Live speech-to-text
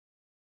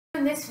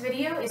in this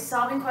video is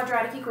solving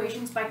quadratic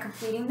equations by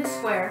completing the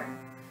square.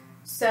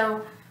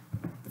 So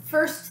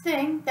first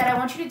thing that I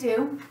want you to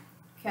do,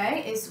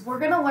 okay, is we're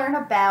going to learn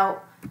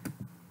about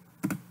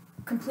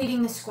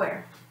completing the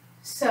square.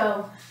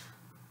 So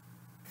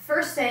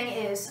first thing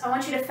is I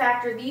want you to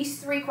factor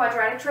these three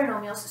quadratic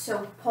trinomials.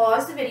 So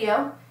pause the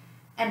video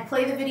and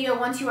play the video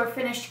once you are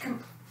finished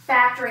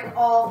factoring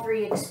all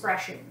three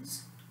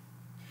expressions.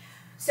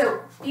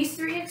 So these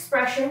three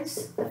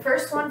expressions, the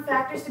first one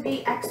factors to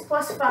be x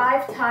plus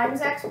 5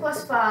 times x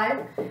plus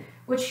 5,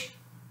 which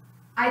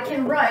I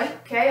can write,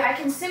 okay, I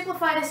can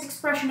simplify this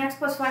expression x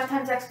plus 5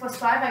 times x plus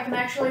 5, I can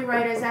actually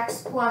write as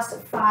x plus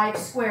 5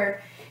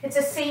 squared. It's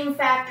the same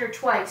factor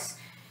twice.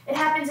 It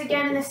happens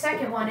again in the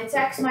second one. It's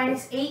x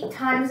minus 8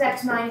 times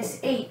x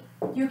minus 8.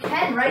 You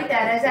can write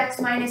that as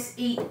x minus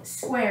 8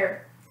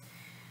 squared.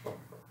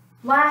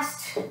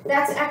 Last,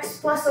 that's x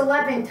plus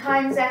 11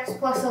 times x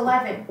plus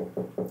 11.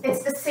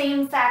 It's the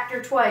same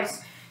factor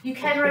twice. You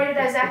can write it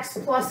as x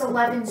plus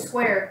 11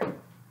 squared.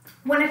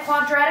 When a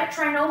quadratic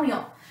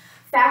trinomial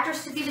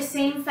factors to be the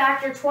same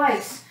factor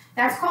twice,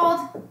 that's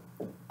called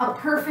a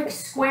perfect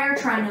square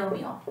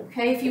trinomial.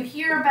 Okay, if you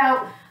hear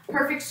about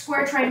perfect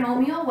square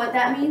trinomial, what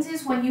that means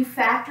is when you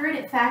factor it,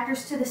 it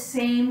factors to be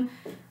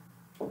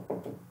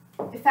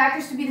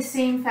the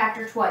same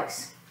factor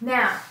twice.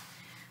 Now,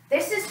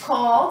 this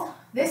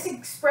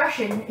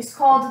expression is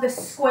called the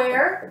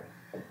square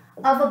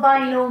of a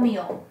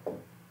binomial.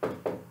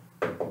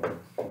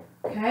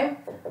 Okay?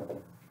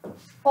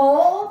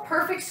 All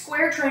perfect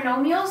square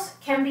trinomials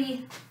can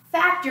be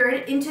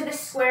factored into the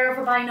square of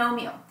a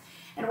binomial.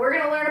 And we're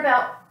going to learn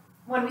about,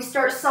 when we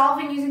start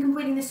solving using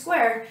completing the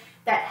square,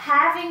 that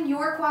having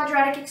your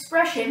quadratic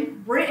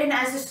expression written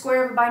as the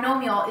square of a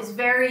binomial is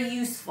very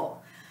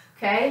useful.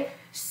 Okay?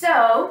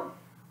 So,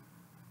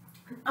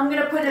 I'm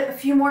going to put a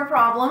few more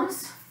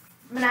problems.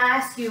 I'm going to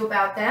ask you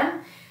about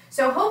them.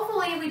 So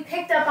hopefully we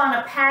picked up on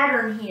a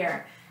pattern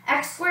here.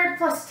 X squared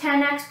plus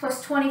 10x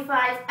plus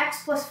 25,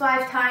 x plus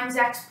 5 times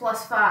x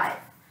plus 5.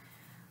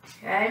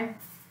 Okay?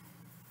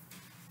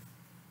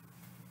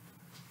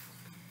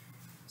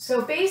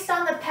 So based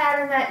on the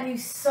pattern that you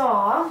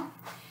saw,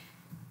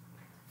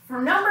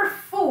 for number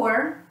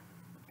 4,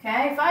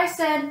 okay, if I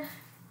said,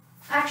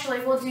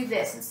 actually we'll do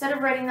this. Instead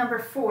of writing number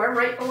 4,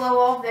 right below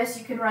all of this,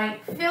 you can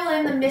write fill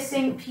in the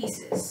missing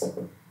pieces.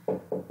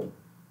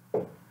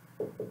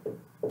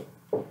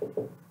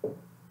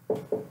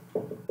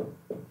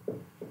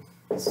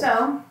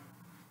 So,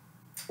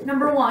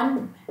 number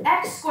 1,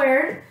 x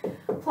squared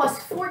plus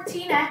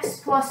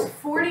 14x plus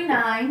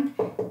 49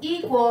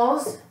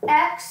 equals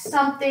x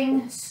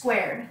something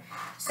squared.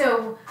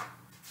 So,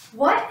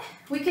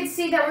 we could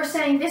see that we're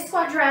saying this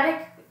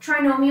quadratic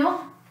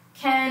trinomial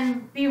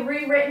can be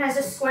rewritten as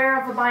a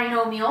square of a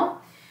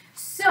binomial.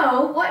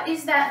 So, what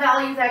is that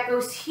value that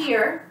goes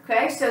here?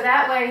 Okay, so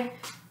that way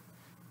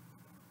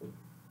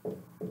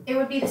it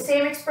would be the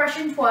same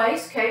expression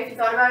twice, okay, if you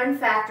thought about it in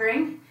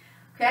factoring.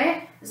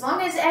 Okay, as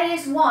long as a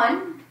is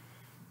 1,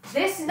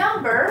 this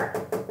number,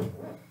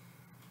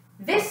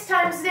 this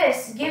times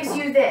this gives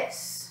you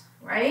this,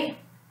 right?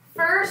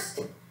 First,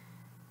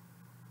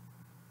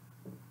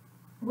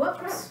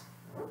 whoops,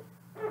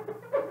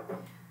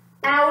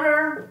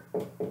 outer,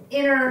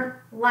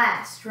 inner,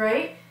 last,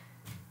 right?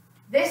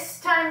 This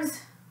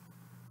times,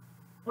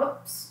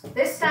 whoops,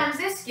 this times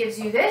this gives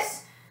you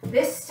this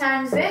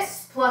times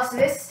this, plus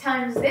this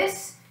times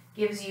this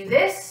gives you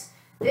this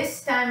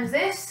times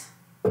this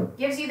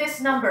gives you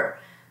this number.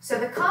 So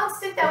the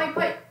constant that we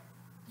put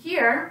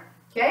here,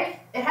 okay,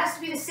 it has to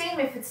be the same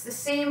if it's the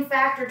same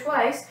factor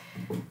twice,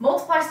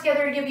 multiplies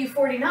together to give you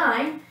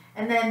 49,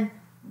 and then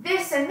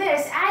this and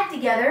this add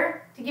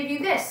together to give you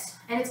this.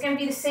 And it's going to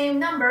be the same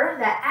number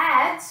that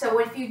adds, so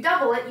if you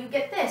double it, you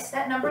get this.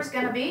 That number is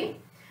going to be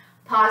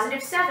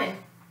positive 7.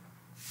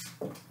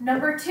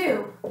 Number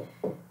 2,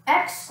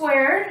 x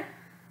squared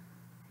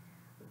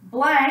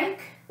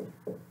blank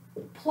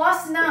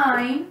plus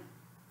 9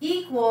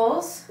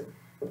 equals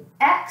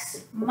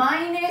x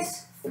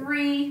minus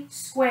 3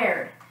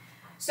 squared.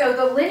 So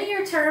the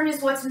linear term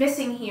is what's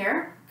missing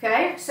here,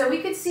 okay? So we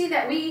could see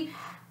that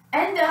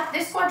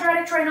this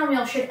quadratic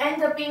trinomial should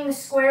end up being the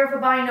square of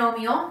a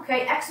binomial,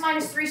 okay? X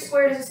minus 3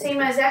 squared is the same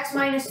as x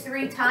minus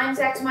 3 times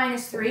x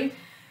minus 3.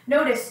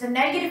 Notice the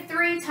negative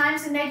 3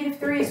 times the negative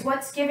 3 is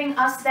what's giving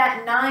us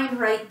that 9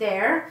 right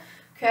there,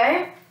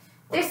 okay?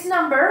 This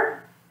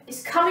number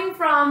is coming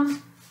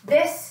from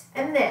this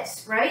and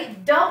this,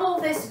 right? Double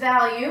this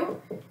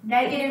value,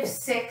 negative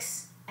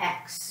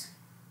 6x.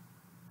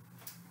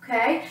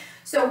 Okay,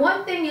 so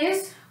one thing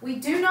is, we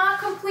do not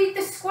complete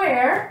the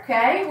square,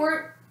 okay?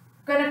 We're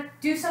going to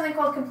do something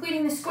called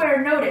completing the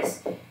square.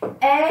 Notice,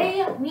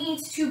 a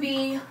needs to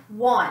be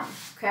 1,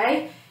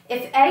 okay?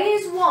 If a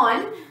is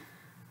 1,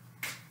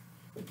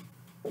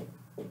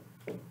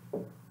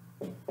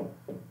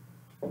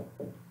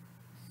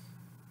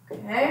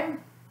 okay,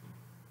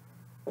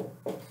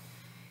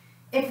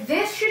 if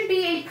this should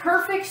be a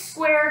perfect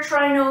square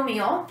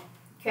trinomial,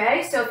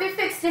 okay, so if it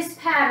fits this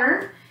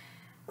pattern,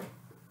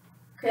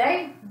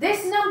 okay,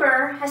 this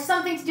number has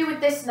something to do with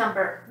this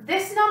number.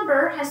 This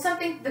number has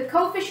something, the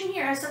coefficient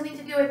here has something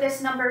to do with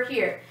this number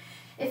here.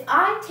 If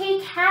I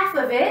take half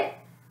of it,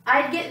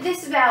 I'd get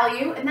this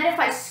value, and then if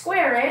I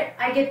square it,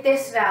 I get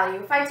this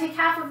value. If I take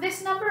half of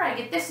this number, I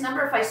get this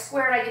number. If I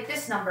square it, I get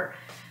this number.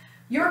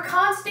 Your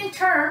constant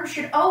term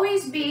should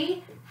always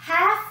be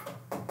half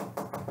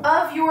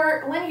of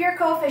your linear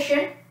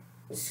coefficient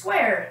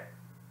squared.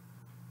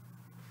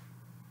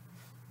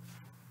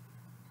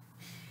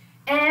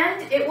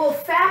 And it will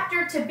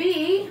factor to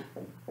be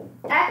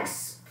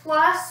x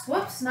plus,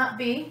 whoops, not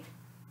b,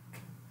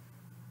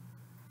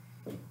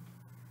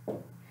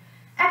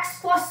 x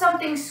plus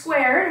something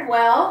squared.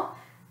 Well,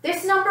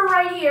 this number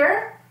right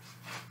here,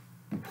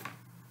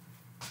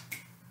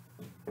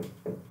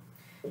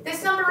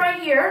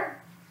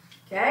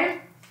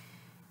 okay,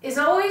 is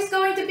always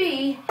going to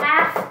be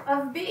half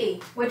of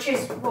b, which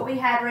is what we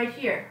had right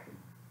here.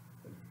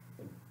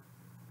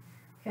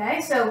 Okay,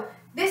 so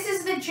this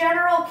is the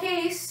general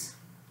case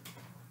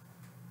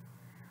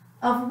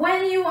of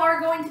when you are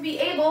going to be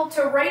able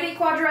to write a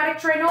quadratic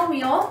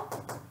trinomial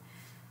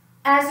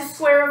as a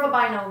square of a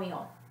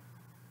binomial.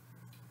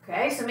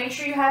 Okay, so make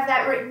sure you have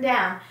that written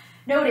down.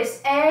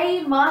 Notice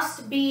a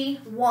must be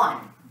 1,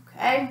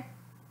 okay?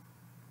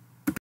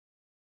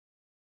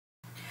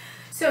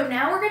 So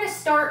now we're going to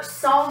start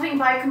solving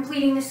by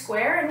completing the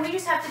square, and we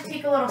just have to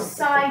take a little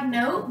side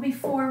note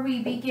before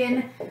we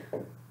begin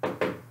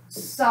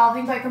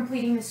solving by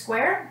completing the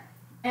square.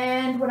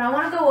 And what I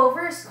want to go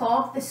over is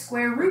called the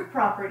square root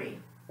property.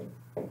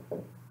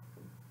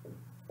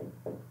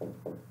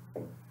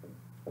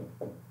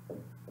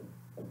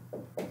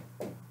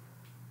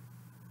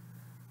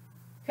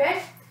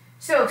 Okay,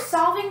 so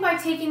solving by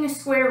taking a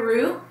square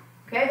root,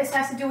 okay, this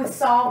has to do with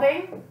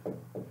solving.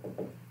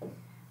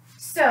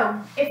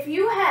 So if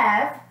you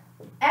have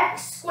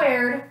x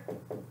squared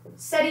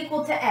set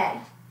equal to a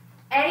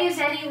is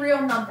any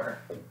real number,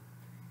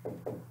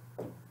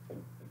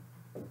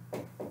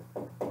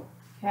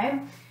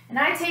 okay, and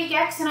I take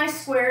x and I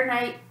square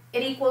and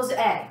it equals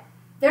a.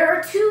 There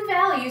are two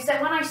values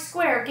that when I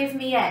square give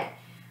me a.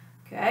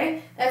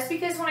 Okay, that's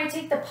because when I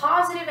take the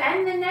positive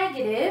and the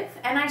negative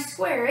and I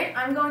square it,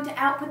 I'm going to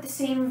output the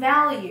same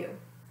value.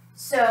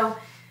 So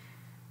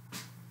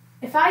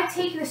if I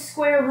take the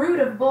square root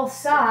of both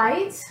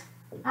sides,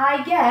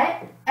 I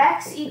get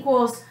x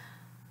equals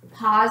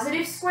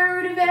positive square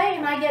root of a,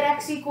 and I get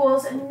x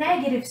equals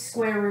negative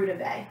square root of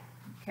a.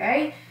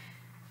 Okay,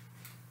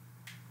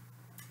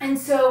 and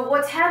so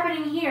what's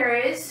happening here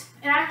is,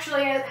 and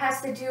actually it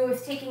has to do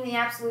with taking the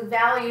absolute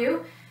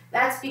value.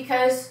 That's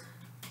because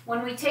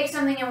when we take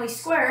something and we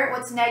square it,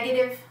 what's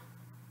negative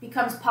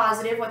becomes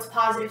positive. What's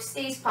positive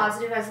stays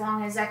positive as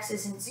long as x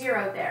isn't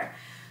 0 there.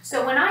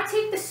 So when I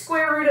take the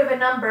square root of a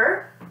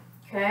number,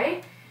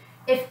 okay,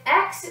 if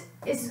x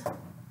is a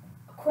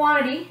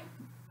quantity,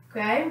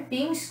 okay,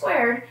 being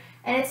squared,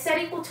 and it's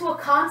set equal to a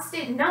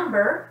constant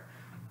number,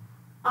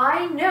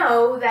 I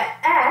know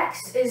that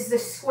x is the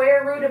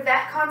square root of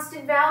that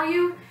constant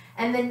value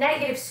and the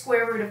negative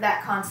square root of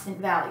that constant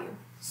value.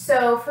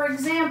 So for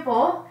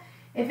example,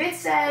 if it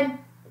said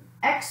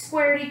x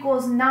squared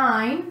equals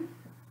 9,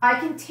 I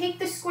can take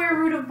the square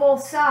root of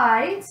both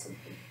sides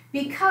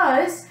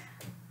because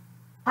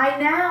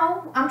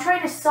I'm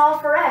trying to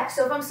solve for x.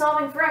 So if I'm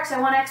solving for x, I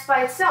want x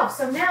by itself.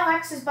 So now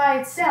x is by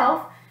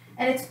itself,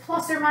 and it's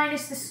plus or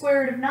minus the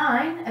square root of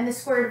 9, and the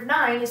square root of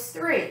 9 is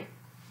 3.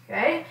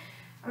 Okay?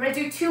 I'm going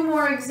to do 2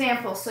 more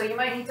examples, so you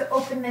might need to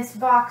open this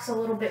box a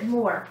little bit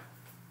more.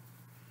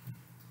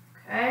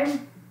 Okay?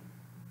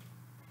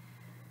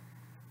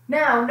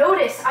 Now,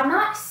 notice, I'm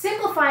not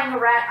simplifying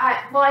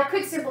well, I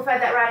could simplify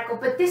that radical,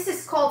 but this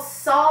is called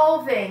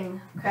solving,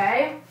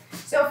 okay?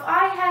 So if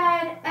I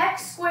had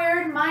x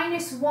squared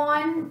minus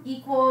 1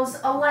 equals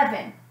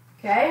 11,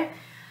 okay?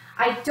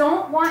 I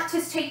don't want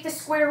to take the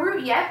square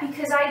root yet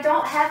because I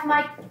don't have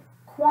my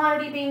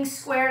quantity being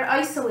squared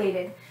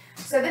isolated.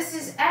 So this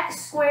is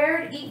x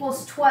squared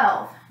equals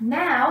 12.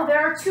 Now, there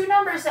are two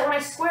numbers that when I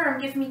square them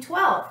give me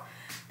 12.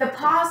 The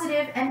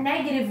positive and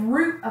negative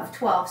root of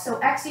 12. So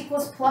x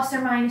equals plus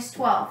or minus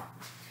 12.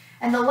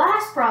 And the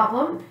last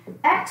problem,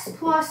 x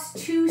plus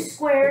 2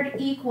 squared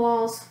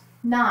equals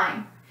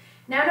 9.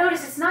 Now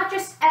notice it's not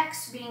just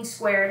x being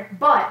squared,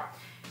 but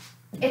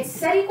it's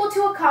set equal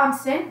to a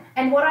constant,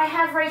 and what I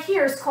have right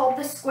here is called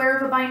the square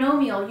of a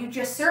binomial. You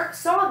just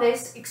saw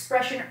this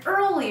expression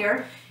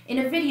earlier in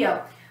a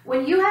video.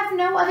 When you have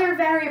no other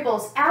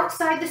variables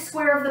outside the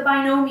square of the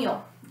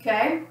binomial,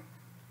 okay,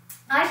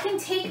 I can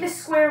take the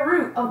square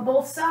root of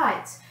both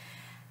sides.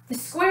 The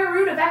square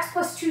root of x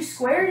plus 2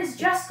 squared is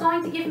just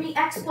going to give me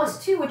x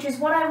plus 2, which is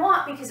what I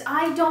want because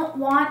I don't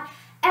want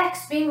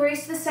x being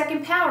raised to the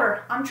second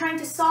power. I'm trying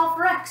to solve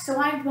for x, so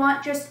I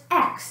want just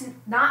x,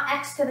 not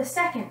x to the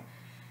second.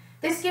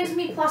 This gives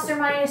me plus or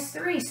minus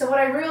 3, so what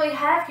I really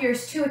have here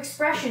is two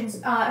equations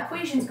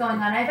going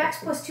on. I have x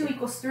plus 2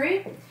 equals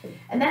 3,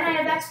 and then I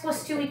have x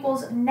plus 2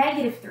 equals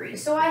negative 3.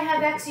 So I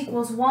have x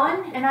equals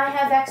 1, and I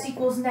have x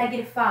equals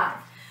negative 5.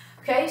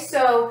 Okay,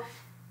 so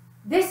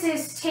this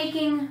is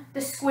taking the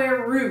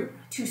square root.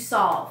 to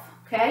solve,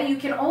 okay? You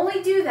can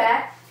only do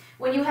that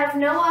when you have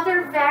no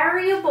other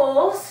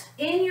variables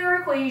in your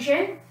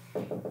equation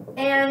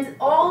and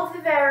all of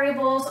the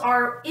variables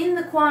are in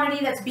the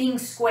quantity that's being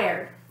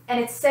squared and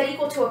it's set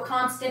equal to a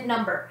constant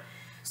number.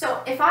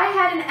 So if I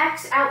had an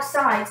x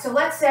outside, so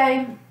let's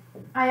say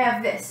I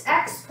have this,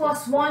 x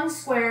plus 1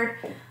 squared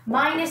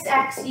minus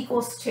x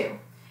equals 2.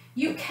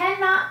 You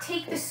cannot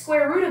take the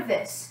square root of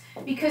this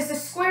because the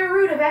square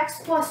root of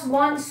x plus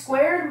 1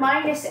 squared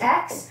minus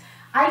x,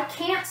 I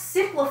can't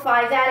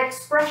simplify that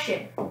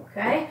expression,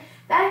 okay?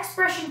 That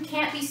expression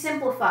can't be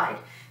simplified.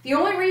 The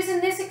only reason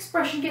this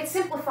expression gets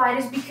simplified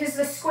is because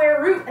the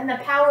square root and the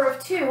power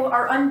of 2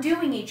 are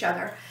undoing each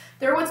other.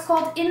 They're what's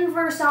called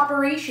inverse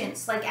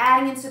operations, like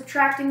adding and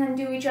subtracting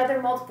undo each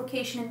other,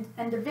 multiplication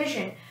and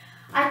division.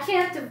 I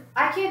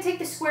can't take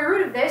the square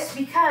root of this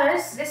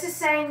because this is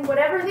saying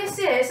whatever this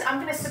is, I'm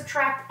going to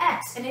subtract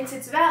x, and it's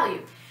its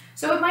value.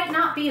 So it might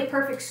not be a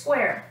perfect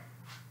square.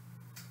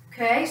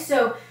 Okay,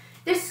 so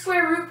this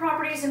square root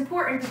property is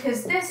important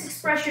because this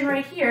expression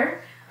right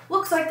here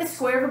looks like the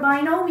square of a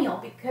binomial,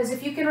 because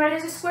if you can write it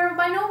as a square of a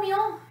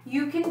binomial,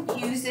 you can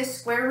use this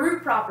square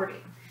root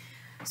property.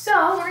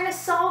 So we're going to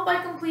solve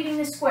by completing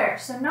the square.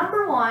 So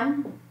number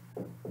 1,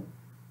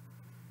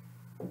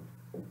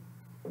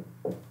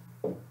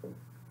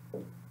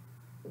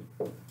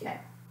 okay.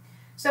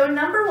 So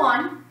number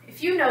 1,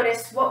 if you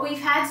notice, what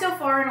we've had so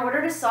far in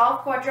order to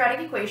solve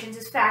quadratic equations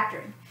is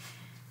factoring.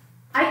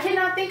 I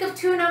cannot think of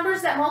two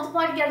numbers that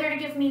multiply together to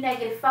give me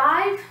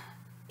 -5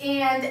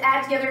 and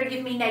add together to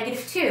give me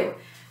 -2.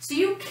 So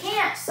you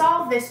can't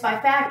solve this by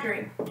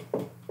factoring.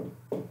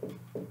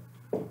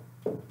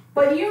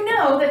 But you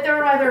know that there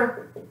are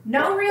either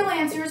no real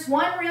answers,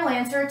 one real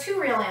answer, or two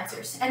real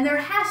answers. And there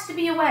has to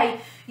be a way.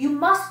 You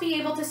must be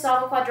able to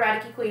solve a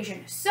quadratic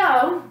equation.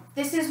 So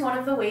this is one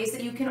of the ways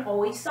that you can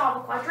always solve a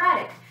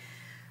quadratic.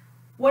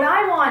 What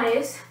I want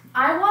is,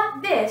 I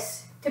want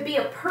this to be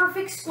a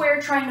perfect square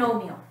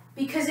trinomial.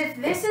 Because if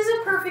this is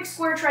a perfect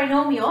square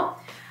trinomial,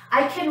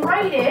 I can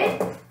write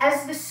it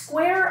as the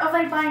square of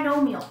a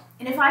binomial.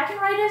 And if I can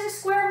write it as a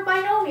square of a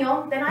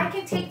binomial, then I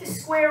can take the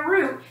square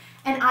root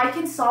and I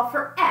can solve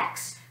for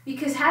x.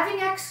 Because having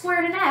x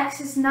squared and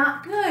x is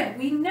not good.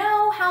 We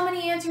know how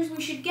many answers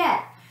we should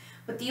get.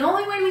 But the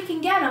only way we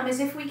can get them is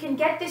if we can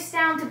get this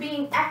down to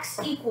being x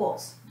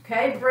equals.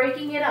 Okay,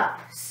 breaking it up.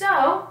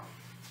 So,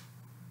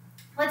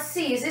 let's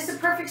see, is this a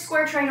perfect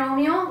square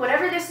trinomial?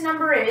 Whatever this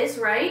number is,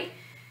 right?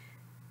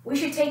 We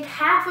should take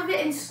half of it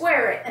and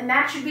square it, and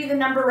that should be the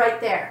number right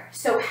there.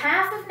 So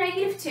half of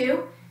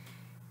 -2,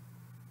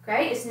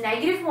 okay, is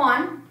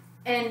 -1,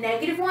 and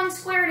 -1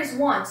 squared is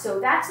 1, so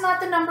that's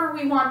not the number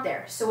we want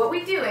there. So what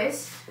we do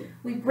is,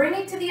 we bring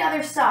it to the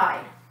other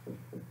side.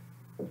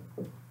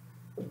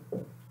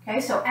 Okay,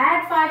 so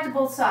add 5 to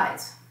both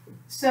sides.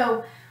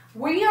 So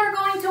we are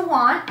going to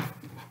want,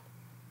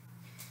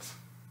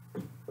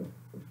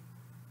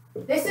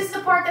 this is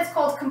the part that's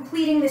called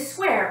completing the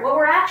square. What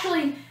we're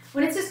actually,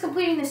 when it says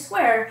completing the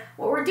square,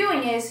 what we're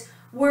doing is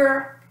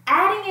we're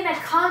adding in a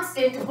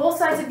constant to both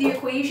sides of the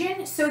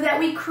equation so that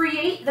we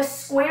create the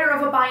square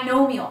of a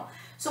binomial.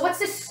 So what's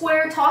this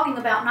square talking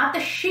about? Not the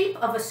shape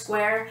of a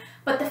square,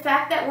 but the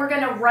fact that we're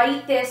going to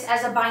write this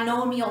as a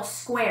binomial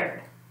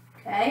squared.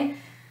 Okay?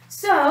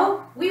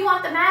 So we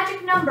want the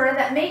magic number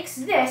that makes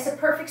this a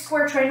perfect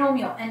square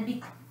trinomial.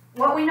 And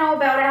what we know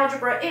about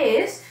algebra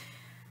is,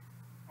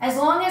 as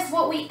long as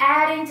what we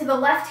add into the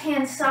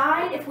left-hand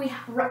side, if we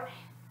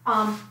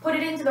put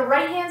it into the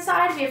right-hand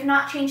side, we have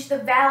not changed the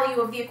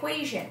value of the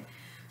equation.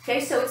 Okay,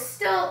 so it's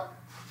still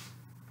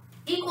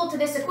equal to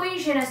this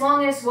equation as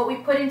long as what we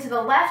put into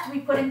the left, we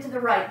put into the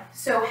right.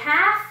 So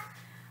half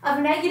of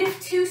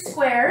 -2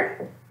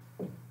 squared,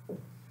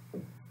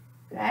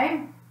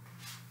 okay,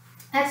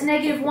 that's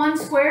 -1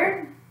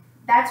 squared,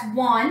 that's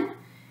 1.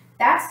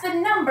 That's the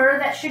number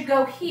that should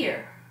go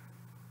here,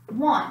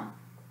 1.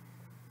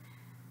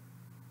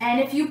 And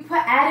if you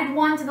added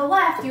 1 to the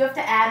left, you have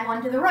to add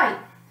 1 to the right.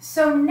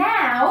 So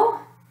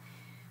now,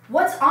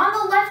 what's on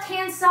the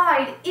left-hand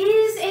side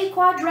is a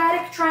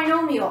quadratic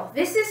trinomial.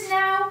 This is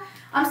now,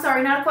 I'm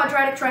sorry, not a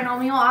quadratic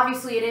trinomial,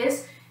 obviously it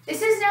is.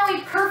 This is now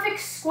a perfect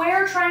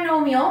square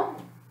trinomial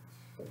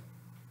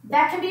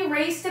that can be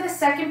raised to the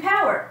second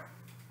power.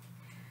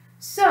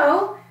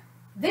 So,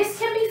 this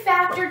can be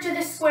factored to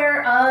the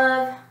square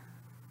of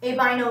a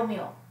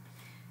binomial.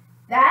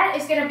 That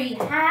is going to be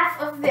half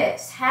of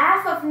this.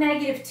 Half of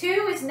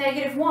 -2 is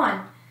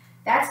 -1.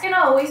 That's going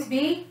to always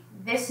be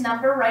this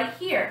number right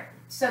here.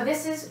 So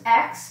this is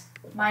x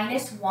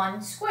minus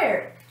 1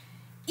 squared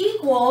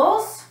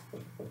equals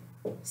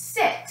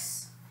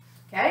 6.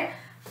 Okay?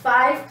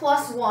 5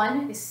 plus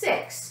 1 is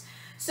 6.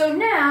 So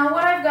now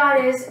what I've got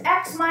is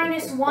x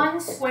minus 1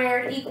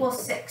 squared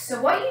equals 6.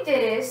 So what you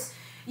did is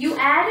you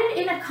added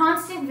in a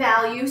constant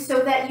value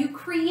so that you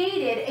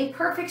created a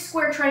perfect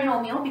square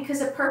trinomial, because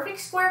a perfect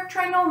square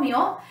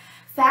trinomial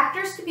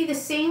factors to be the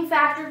same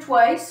factor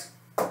twice,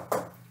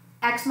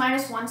 x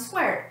minus 1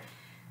 squared.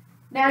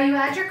 Now you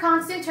add your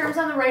constant terms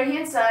on the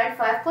right-hand side,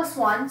 5 plus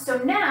 1. So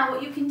now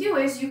what you can do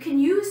is you can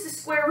use the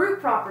square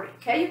root property,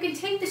 okay? You can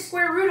take the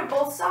square root of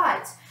both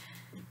sides.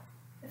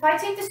 If I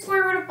take the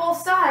square root of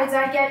both sides,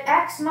 I get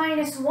x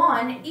minus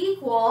 1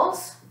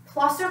 equals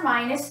plus or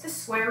minus the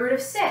square root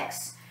of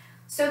 6.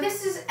 So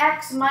this is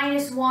x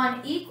minus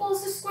 1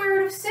 equals the square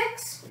root of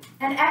 6,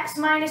 and x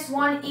minus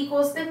 1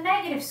 equals the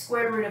negative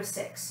square root of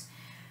 6.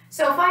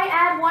 So if I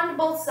add 1 to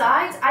both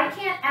sides, I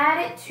can't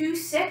add it to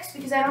 6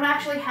 because I don't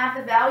actually have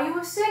the value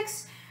of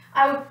 6.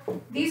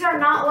 These are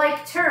not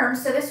like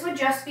terms, so this would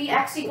just be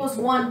x equals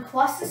 1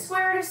 plus the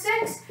square root of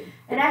 6,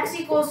 and x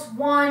equals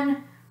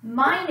 1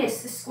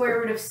 minus the square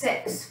root of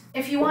 6.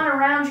 If you want to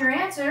round your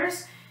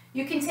answers,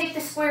 you can take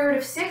the square root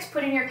of 6,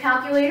 put in your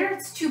calculator,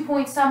 it's 2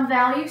 point some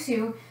value,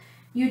 so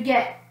you'd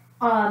get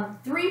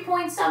 3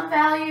 point some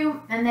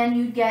value, and then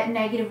you'd get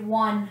negative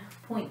 1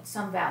 point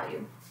some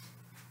value.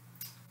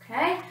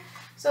 Okay,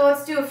 so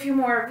let's do a few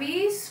more of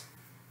these.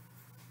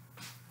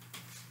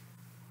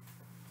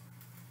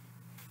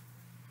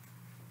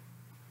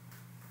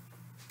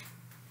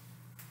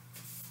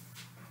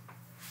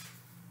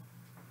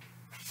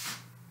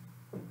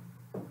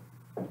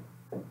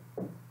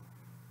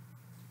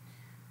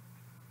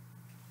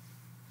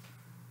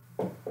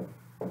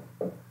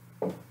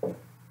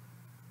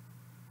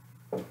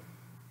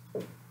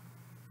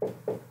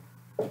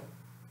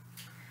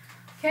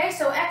 Okay,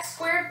 so x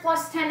squared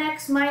plus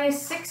 10x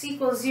minus 6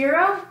 equals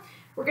 0.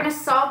 We're going to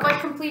solve by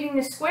completing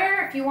the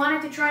square. If you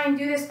wanted to try and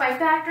do this by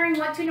factoring,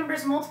 let two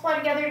numbers multiply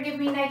together to give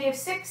me negative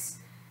 6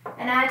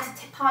 and add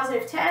to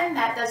positive 10.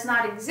 That does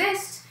not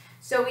exist.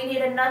 So we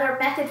need another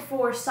method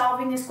for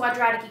solving this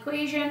quadratic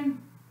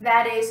equation.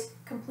 That is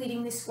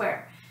completing the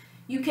square.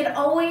 You can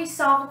always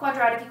solve a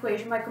quadratic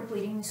equation by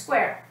completing the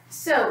square.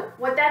 So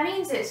what that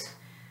means is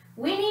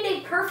we need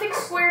a perfect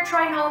square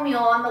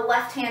trinomial on the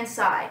left-hand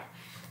side.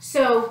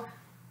 So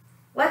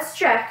let's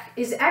check,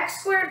 is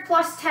x squared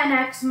plus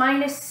 10x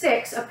minus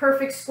 6 a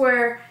perfect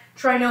square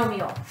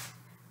trinomial?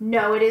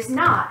 No, it is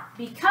not,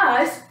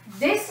 because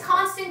this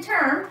constant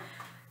term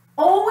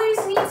always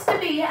needs to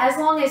be, as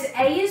long as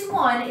a is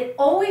 1, it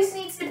always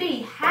needs to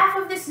be half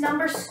of this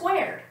number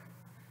squared.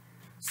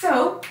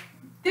 So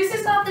this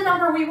is not the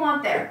number we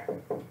want there.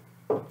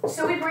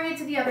 So we bring it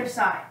to the other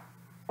side.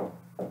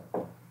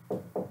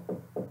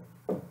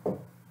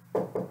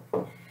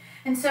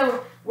 And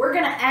so we're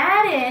going to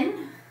add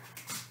in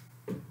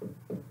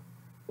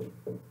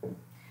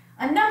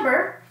a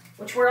number,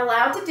 which we're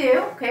allowed to do.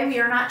 Okay, we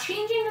are not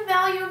changing the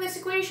value of this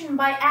equation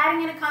by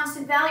adding in a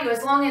constant value,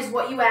 as long as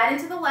what you add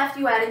into the left,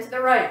 you add into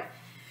the right.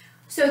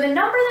 So the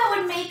number that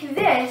would make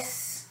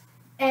this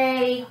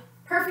a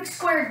perfect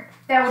square,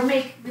 that would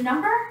make the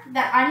number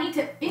that I need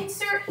to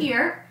insert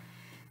here,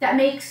 that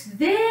makes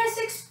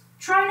this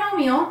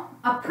trinomial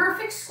a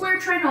perfect square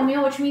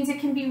trinomial, which means it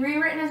can be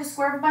rewritten as a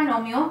square of a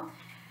binomial,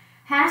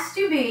 has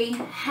to be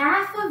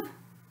half of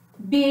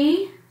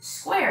b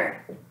squared.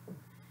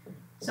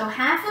 So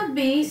half of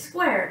b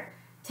squared.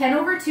 10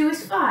 over 2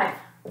 is 5.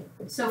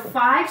 So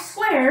 5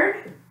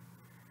 squared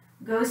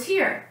goes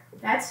here.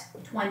 That's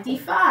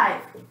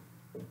 25.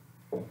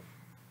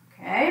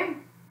 Okay.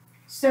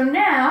 So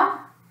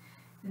now,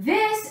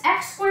 this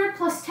x squared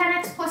plus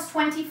 10x plus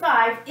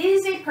 25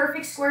 is a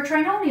perfect square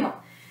trinomial.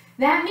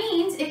 That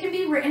means it can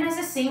be written as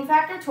a same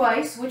factor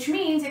twice, which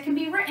means it can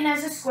be written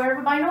as a square of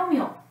a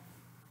binomial.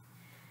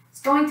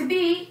 It's going to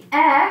be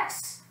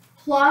x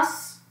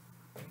plus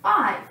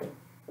 5.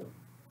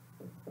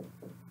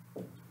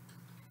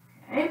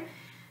 Okay.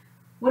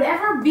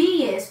 Whatever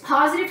b is,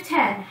 positive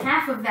 10,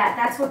 half of that,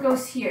 that's what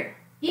goes here,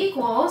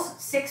 equals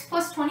 6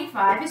 plus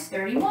 25 is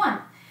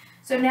 31.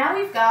 So now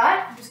we've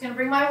got, I'm just going to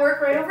bring my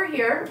work right over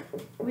here,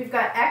 we've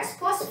got x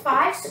plus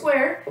 5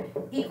 squared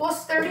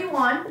equals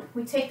 31.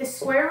 We take the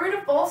square root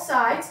of both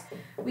sides.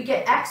 We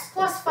get x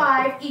plus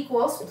 5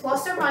 equals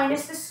plus or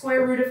minus the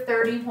square root of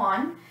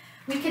 31.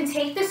 We can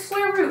take the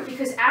square root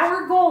because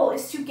our goal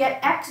is to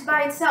get x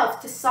by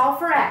itself, to solve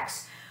for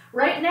x.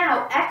 Right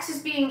now, x is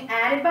being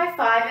added by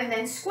 5 and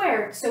then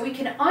squared. So we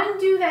can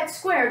undo that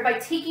squared by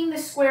taking the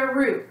square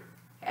root.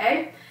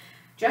 Okay?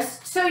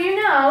 Just so you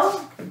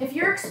know, if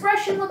your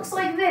expression looks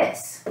like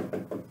this,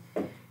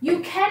 you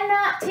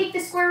cannot take the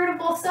square root of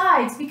both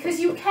sides because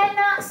you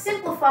cannot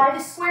simplify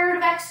the square root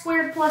of x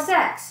squared plus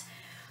x.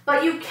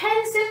 But you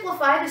can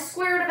simplify the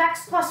square root of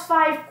x plus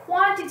 5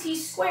 quantity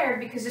squared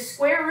because the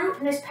square root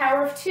and this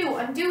power of 2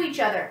 undo each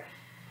other.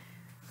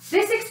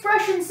 This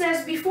expression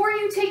says before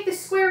you take the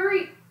square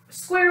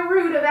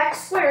root of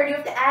x squared, you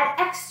have to add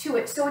x to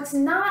it. So it's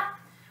not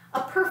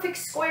a perfect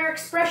square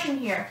expression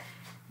here.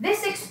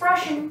 This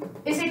expression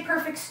is a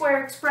perfect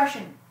square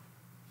expression.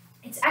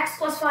 It's x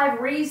plus 5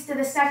 raised to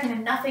the second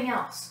and nothing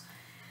else.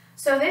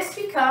 So this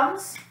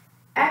becomes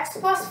x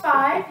plus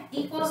 5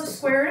 equals the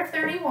square root of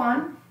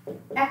 31.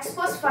 X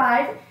plus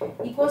 5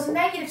 equals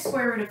negative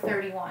square root of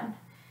 31.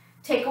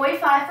 Take away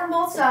 5 from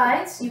both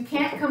sides. You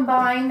can't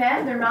combine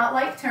them. They're not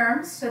like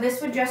terms. So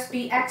this would just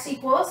be x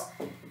equals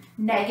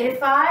negative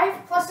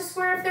 5 plus the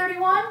square root of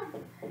 31.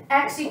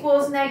 X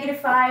equals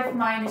negative 5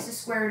 minus the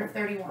square root of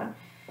 31.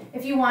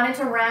 If you wanted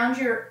to round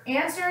your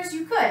answers,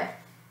 you could.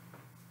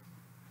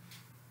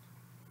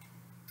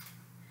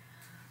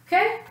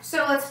 Okay,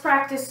 so let's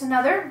practice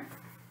another.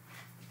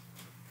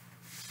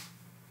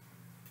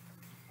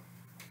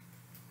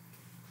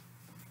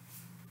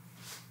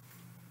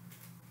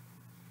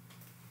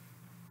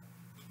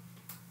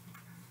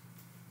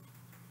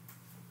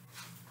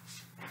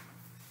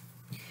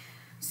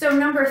 So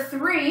number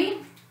 3,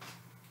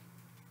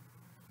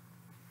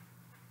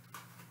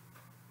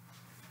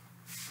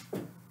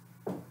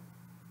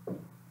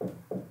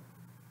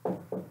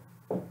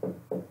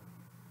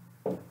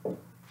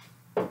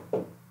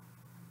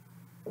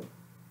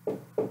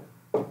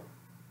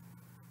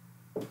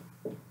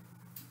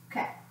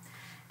 okay,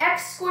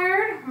 x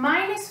squared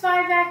minus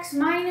 5x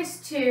minus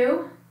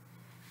 2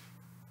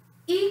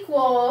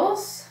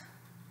 equals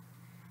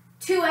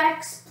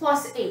 2x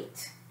plus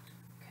 8,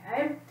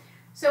 okay?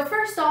 So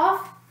first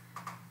off,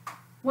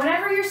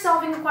 whenever you're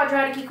solving a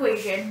quadratic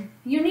equation,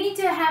 you need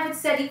to have it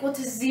set equal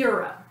to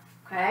 0,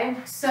 okay?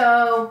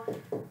 So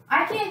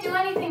I can't do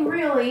anything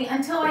really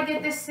until I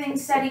get this thing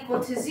set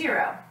equal to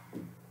 0.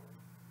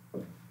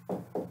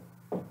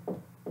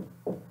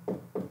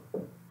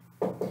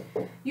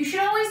 You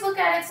should always look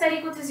at it set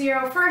equal to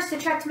 0 first to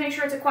check to make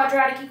sure it's a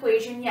quadratic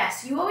equation.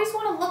 Yes, you always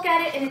want to look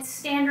at it in its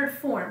standard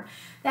form.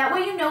 That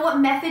way you know what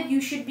method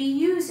you should be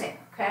using,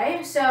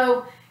 okay?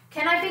 So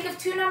can I think of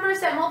two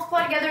numbers that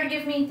multiply together to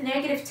give me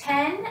negative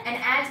 10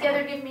 and add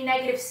together to give me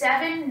negative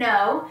 7?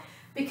 No,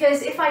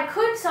 because if I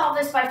could solve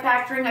this by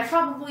factoring, I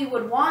probably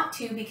would want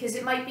to because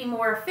it might be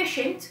more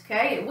efficient,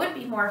 okay? It would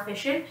be more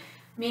efficient,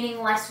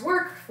 meaning less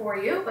work for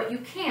you, but you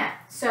can't.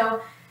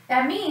 So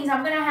that means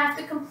I'm going to have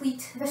to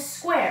complete the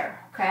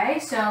square, okay?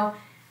 So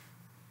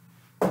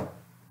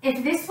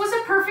if this was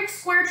a perfect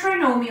square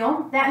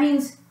trinomial, that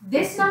means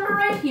this number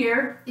right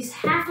here is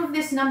half of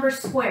this number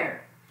squared.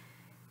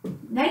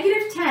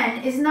 Negative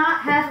 10 is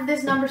not half of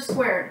this number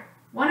squared.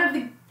 One of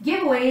the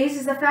giveaways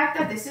is the fact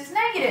that this is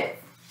negative.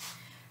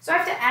 So I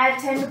have to add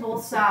 10 to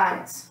both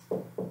sides.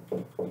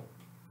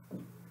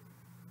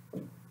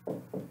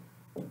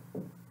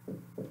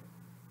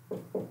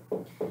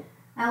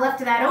 I left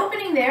that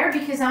opening there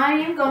because I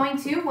am going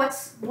to,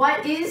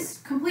 what is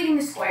completing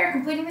the square?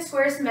 Completing the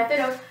square is the method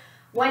of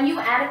when you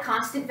add a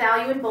constant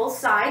value in both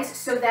sides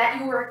so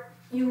that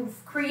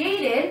you've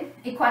created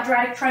a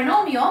quadratic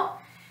trinomial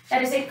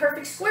that is a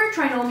perfect square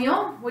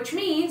trinomial, which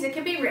means it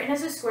can be written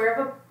as a square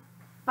of a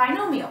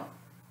binomial.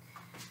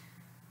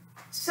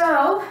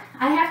 So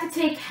I have to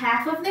take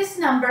half of this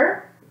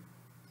number,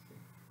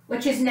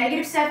 which is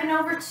negative 7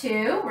 over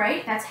 2,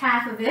 right? That's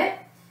half of it.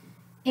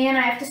 And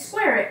I have to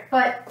square it.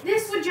 But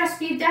this would just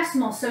be a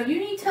decimal, so you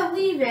need to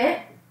leave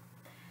it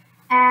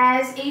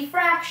as a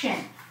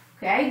fraction.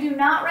 Okay? Do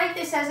not write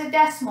this as a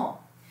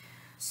decimal.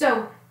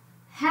 So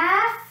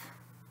half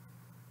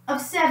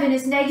of 7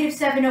 is negative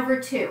 7 over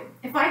 2.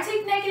 If I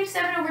take negative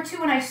 7 over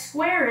 2 and I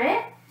square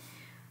it,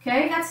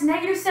 okay, that's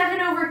negative 7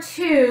 over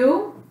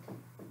 2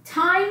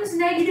 times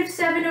negative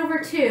 7 over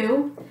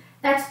 2.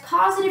 That's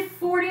positive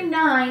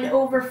 49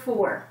 over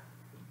 4.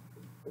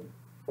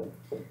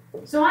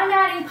 So I'm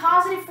adding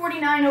positive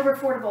 49 over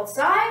 4 to both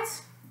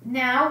sides.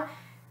 Now,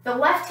 the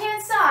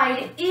left-hand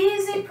side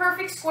is a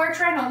perfect square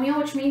trinomial,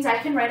 which means I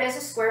can write it as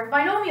a square of a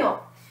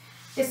binomial.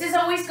 This is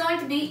always going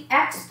to be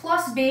x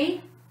plus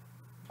b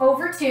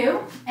over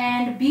 2,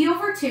 and b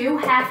over 2,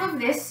 half of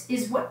this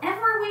is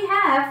whatever we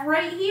have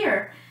right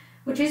here,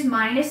 which is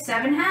minus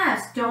 7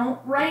 halves. Don't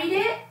write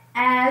it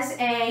as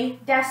a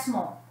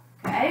decimal,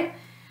 okay?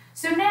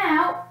 So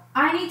now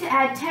I need to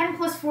add 10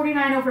 plus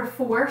 49 over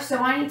 4, so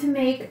I need to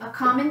make a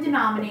common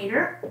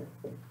denominator.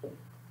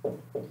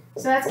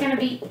 So that's going to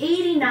be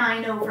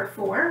 89 over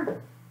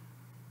 4,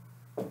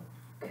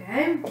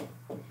 okay?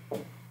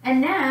 And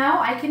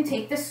now I can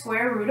take the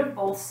square root of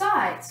both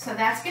sides. So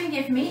that's going to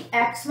give me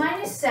x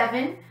minus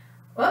 7,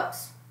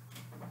 x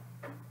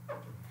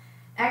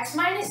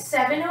minus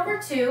 7 over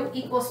 2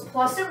 equals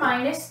plus or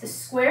minus the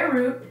square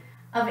root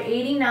of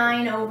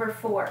 89 over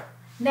 4.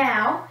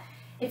 Now,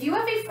 if you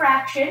have a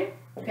fraction,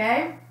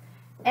 okay,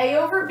 a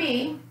over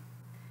b,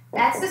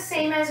 that's the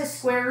same as the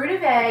square root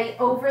of a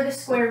over the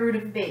square root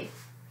of b.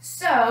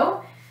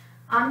 So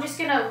I'm just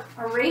going to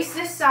erase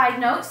this side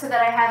note so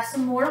that I have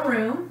some more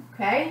room,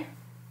 okay?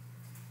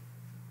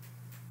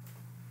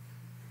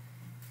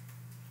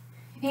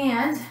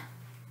 And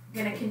I'm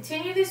going to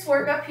continue this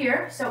work up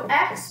here. So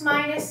x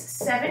minus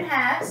 7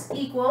 halves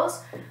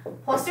equals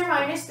plus or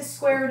minus the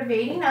square root of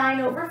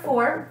 89 over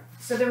 4.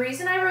 So the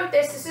reason I wrote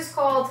this is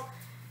called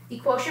the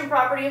quotient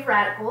property of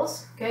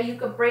radicals. Okay, you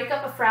could break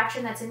up a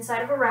fraction that's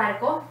inside of a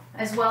radical,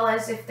 as well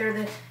as if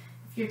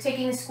you're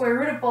taking the square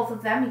root of both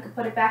of them, you could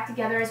put it back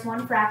together as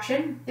one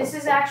fraction. This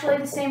is actually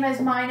the same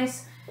as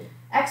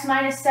x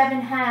minus 7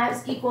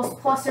 halves equals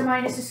plus or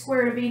minus the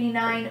square root of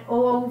 89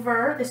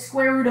 over the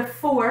square root of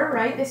 4,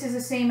 right? This is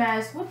the same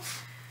as,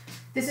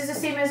 this is the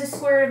same as the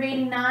square root of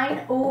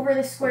 89 over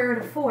the square root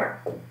of 4.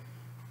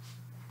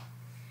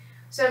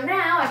 So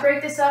now I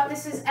break this up.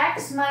 This is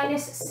x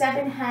minus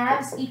 7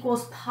 halves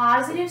equals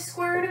positive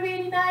square root of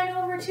 89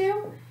 over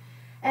 2.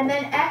 And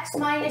then x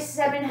minus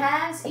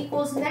 7/2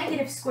 equals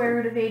negative square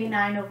root of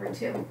 89 over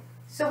 2.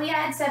 So we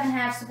add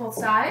 7/2 to both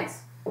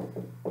sides.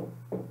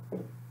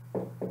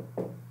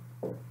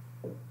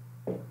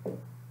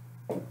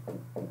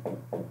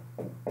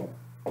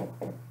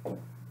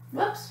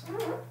 Whoops.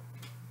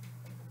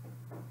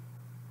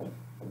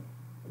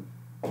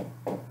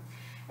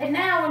 And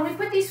now when we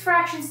put these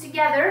fractions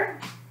together,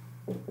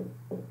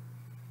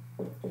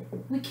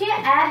 we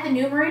can't add the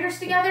numerators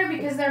together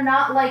because they're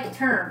not like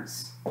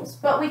terms.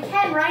 But we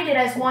can write it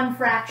as one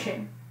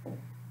fraction.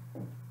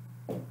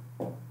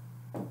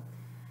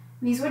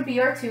 These would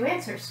be our two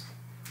answers.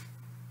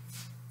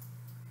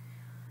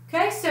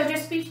 Okay, so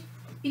just be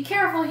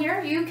careful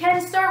here. You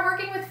can start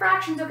working with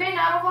fractions, okay?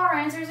 Not all our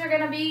answers are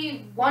going to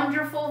be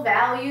wonderful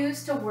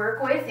values to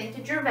work with,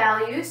 integer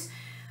values.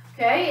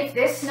 Okay, if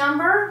this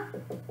number,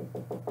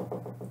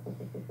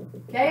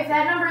 if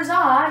that number is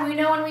odd, we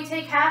know when we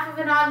take half of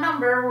an odd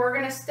number, we're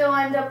going to still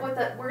end up with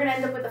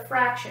a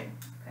fraction,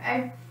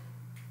 okay?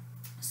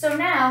 So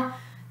now,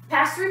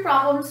 past three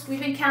problems,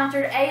 we've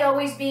encountered a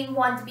always being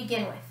 1 to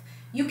begin with.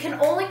 You can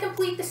only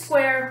complete the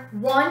square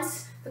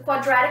once the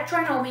quadratic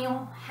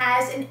trinomial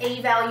has an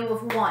a value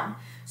of 1.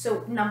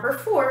 So number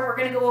 4, we're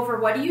going to go over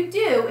what do you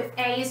do if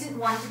a isn't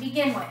 1 to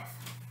begin with.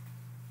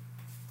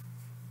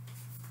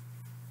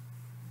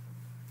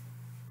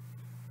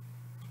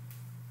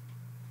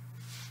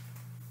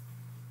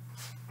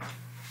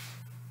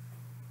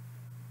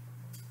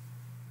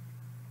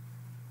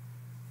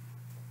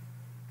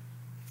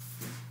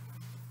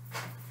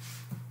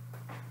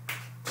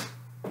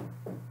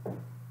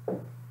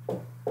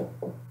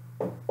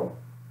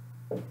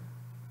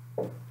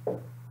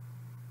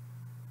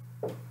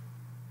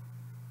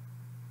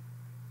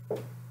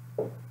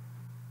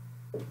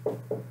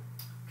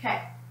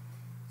 Okay,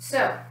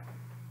 so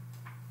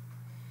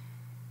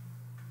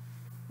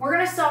we're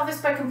going to solve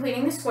this by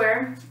completing the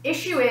square.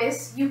 Issue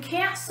is you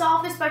can't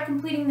solve this by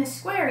completing the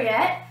square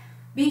yet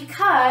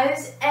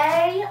because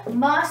a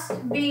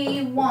must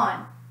be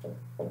 1.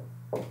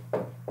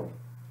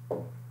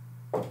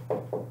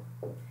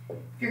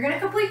 If you're going to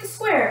complete the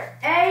square,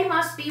 a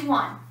must be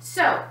 1.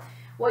 So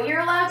what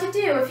you're allowed to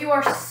do if you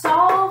are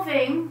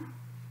solving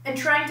and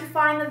trying to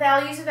find the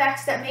values of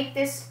x that make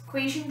this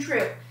equation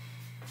true,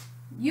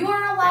 you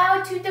are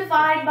allowed to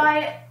divide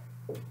by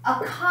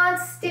a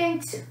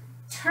constant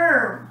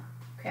term,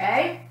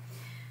 okay?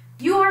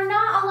 You are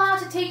not allowed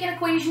to take an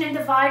equation and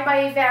divide by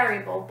a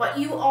variable, but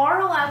you are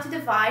allowed to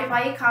divide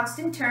by a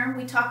constant term.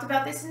 We talked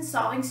about this in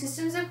solving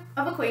systems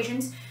of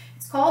equations.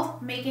 It's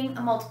called making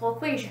a multiple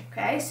equation,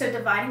 okay? So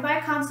dividing by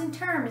a constant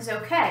term is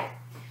okay.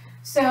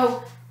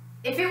 So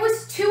if it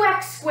was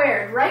 2x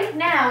squared, right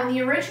now in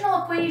the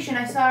original equation,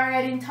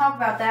 I didn't talk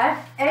about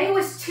that, a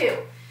was 2.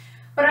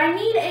 But I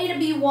need a to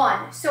be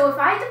 1. So if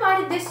I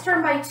divided this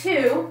term by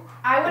 2,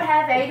 I would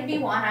have a to be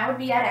 1. I would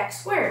be at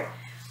x squared.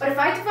 But if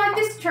I divide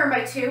this term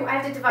by 2, I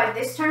have to divide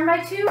this term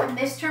by 2, and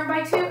this term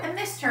by 2, and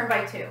this term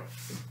by 2.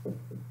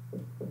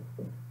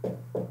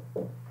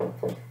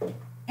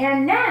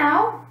 And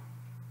now,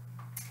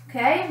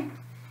 okay,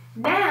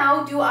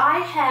 now do I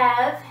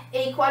have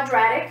a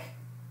quadratic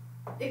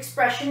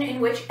expression in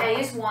which a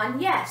is 1?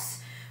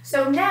 Yes.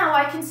 So now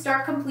I can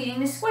start completing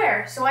the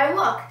square. So I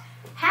look.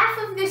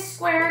 Half of this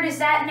squared, is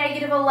that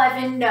negative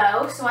 11?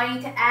 No. So I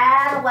need to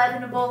add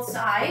 11 to both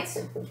sides.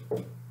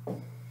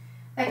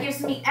 That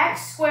gives me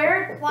x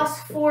squared plus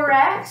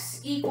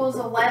 4x equals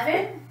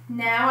 11.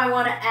 Now I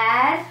want to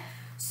add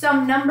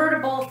some number to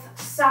both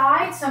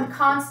sides, some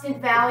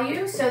constant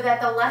value, so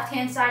that the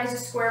left-hand side is a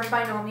square of a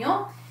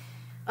binomial.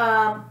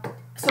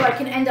 So I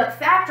can end up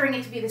factoring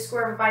it to be the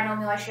square of a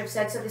binomial, I should have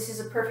said. So this is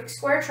a perfect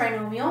square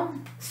trinomial.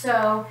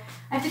 So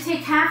I have to take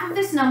half of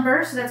this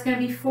number, so that's going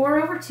to be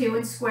 4 over 2,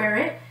 and square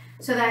it.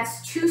 So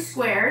that's 2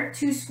 squared.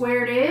 2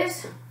 squared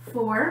is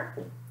 4.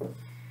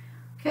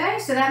 Okay,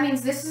 so that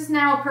means this is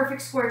now a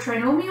perfect square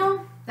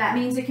trinomial. That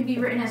means it can be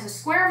written as a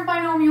square of a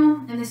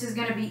binomial, and this is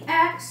going to be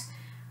x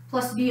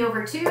plus b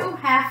over 2.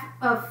 Half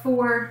of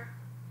 4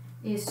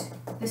 is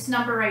this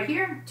number right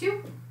here,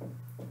 2.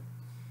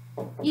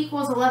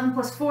 Equals 11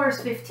 plus 4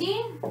 is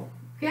 15.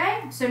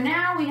 Okay, so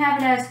now we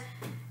have it as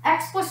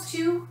x plus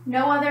 2,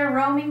 no other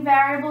roaming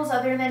variables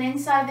other than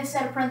inside this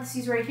set of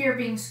parentheses right here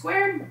being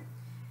squared.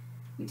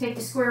 We take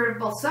the square root of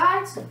both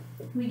sides.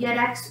 We get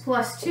x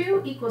plus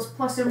 2 equals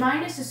plus or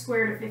minus the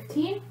square root of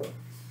 15.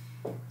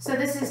 So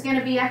this is going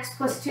to be x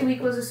plus 2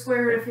 equals the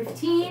square root of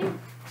 15.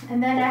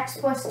 And then x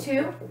plus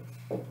 2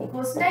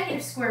 equals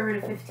negative square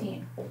root of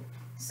 15.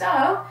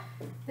 So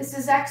this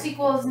is x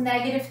equals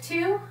negative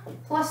 2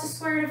 plus the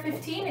square root of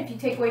 15. If you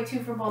take away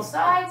 2 from both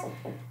sides,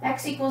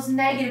 x equals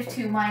negative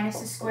 2 minus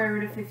the square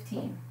root of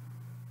 15.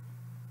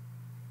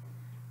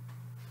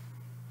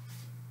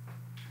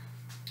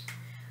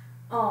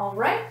 All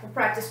right, we'll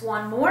practice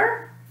one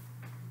more.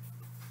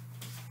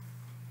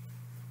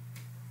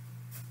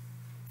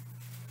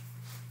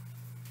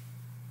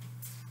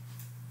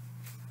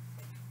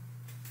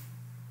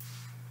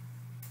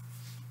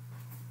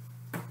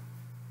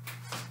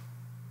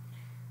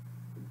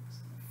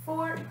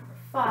 Number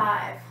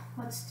 5.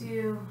 Let's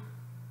do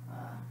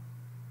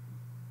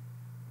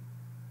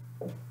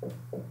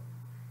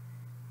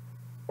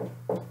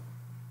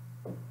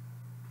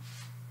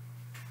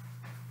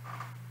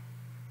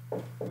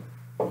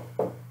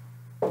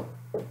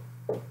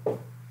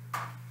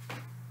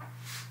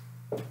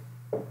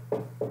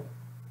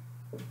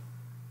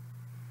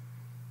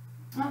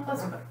Oh,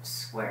 let's put a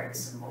squared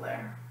symbol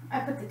there. I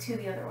put the 2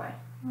 the other way.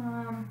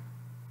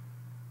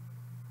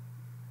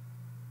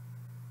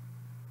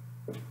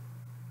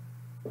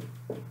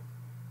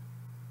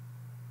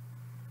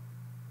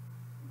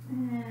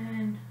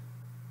 And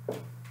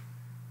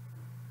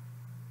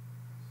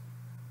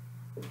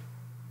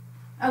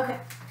okay,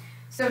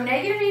 so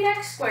negative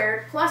 8x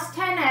squared plus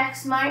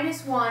 10x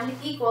minus 1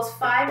 equals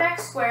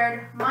 5x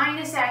squared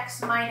minus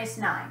x minus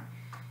 9.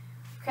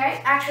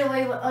 Okay,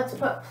 actually, let's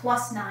put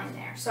plus 9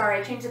 there. Sorry,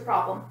 I changed the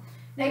problem.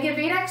 Negative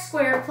 8x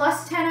squared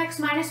plus 10x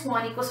minus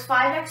 1 equals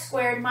 5x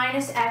squared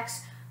minus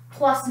x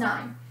plus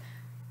 9.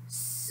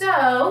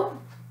 So,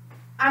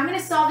 I'm going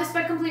to solve this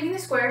by completing the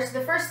squares. So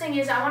the first thing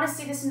is I want to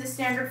see this in the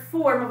standard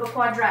form of a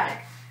quadratic.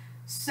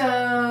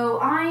 So,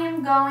 I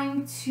am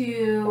going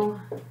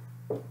to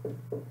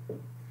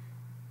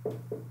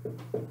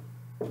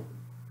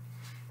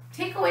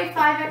take away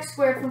 5x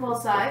squared from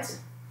both sides.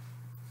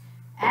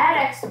 Add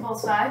x to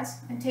both sides,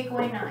 and take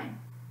away 9.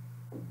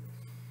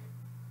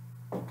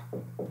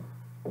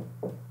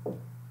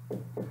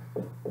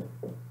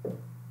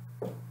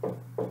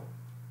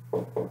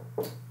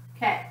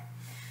 Okay,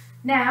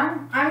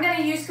 now I'm going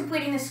to use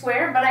completing the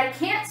square, but I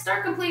can't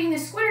start completing the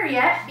square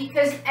yet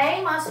because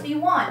a must be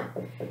 1.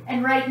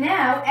 And right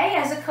now, a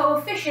has a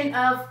coefficient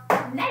of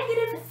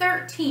negative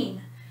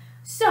 13.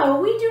 So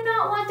we do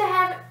not want to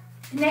have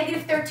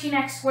negative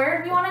 13x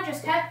squared, we want to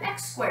just have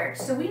x squared.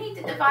 So we need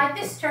to divide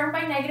this term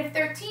by negative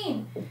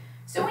 13.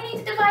 So we need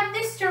to divide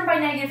this term by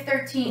negative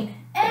 13.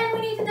 And we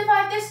need to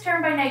divide this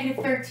term by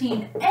negative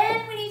 13.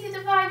 And we need to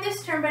divide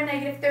this term by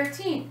negative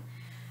 13.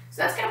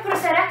 So that's going to put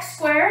us at x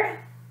squared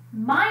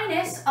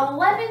minus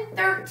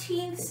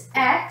 11/13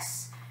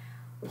 x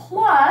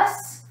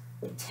plus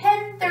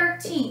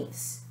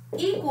 10/13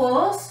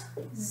 equals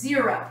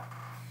 0.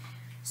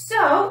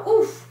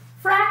 So,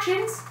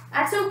 fractions,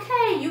 that's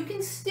okay. You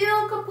can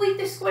still complete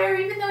the square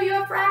even though you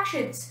have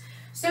fractions.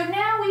 So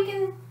now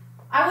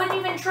I wouldn't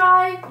even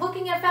try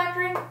looking at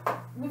factoring.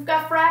 We've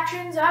got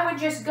fractions. I would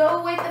just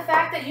go with the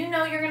fact that you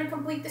know you're going to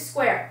complete the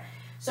square.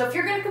 So if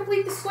you're going to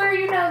complete the square,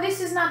 you know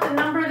this is not the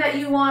number that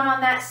you want on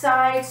that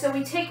side. So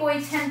we take away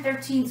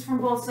 10/13 from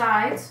both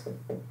sides.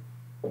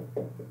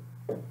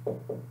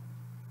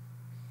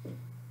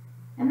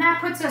 And that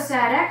puts us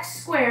at x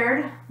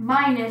squared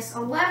minus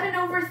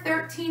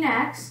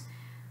 11/13x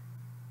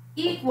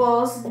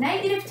equals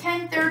negative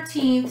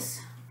 10/13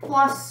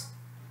 plus,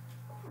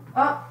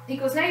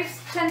 equals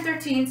negative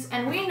 10/13,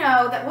 and we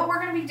know that what we're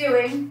going to be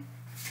doing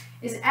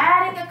is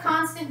adding a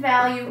constant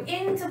value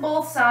into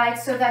both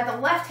sides so that the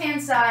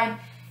left-hand side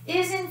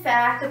is in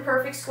fact a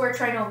perfect square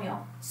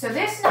trinomial. So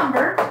this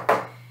number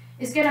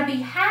is going to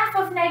be half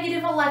of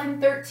negative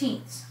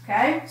 11/13,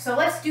 okay? So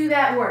let's do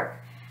that work.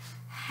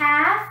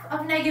 Half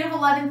of negative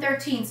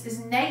 11/13 is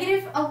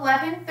negative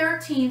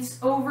 11/13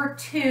 over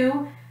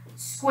 2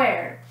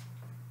 squared.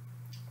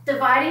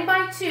 Dividing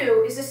by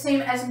 2 is the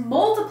same as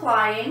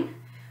multiplying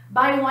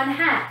by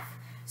 1/2.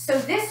 So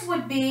this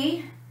would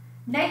be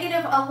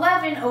negative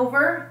 11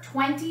 over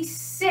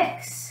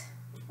 26.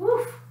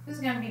 Woof, this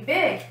is going to be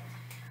big.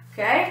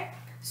 Okay,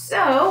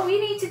 so we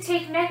need to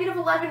take negative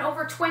 11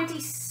 over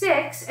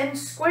 26 and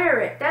square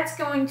it. That's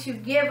going to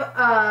give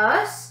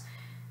us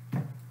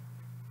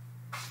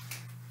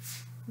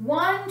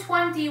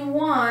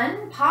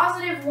 121,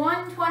 positive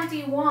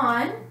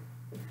 121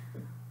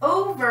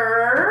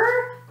 over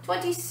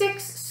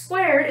 26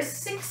 squared is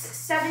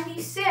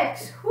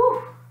 676.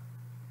 Whew.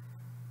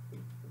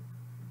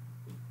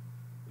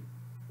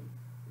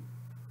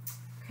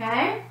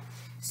 Okay,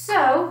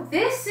 so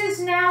this is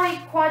now a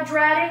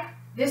quadratic,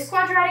 this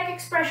quadratic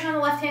expression on the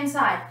left-hand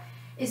side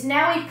is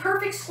now a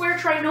perfect square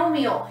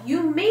trinomial.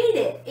 You made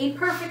it a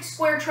perfect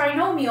square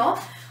trinomial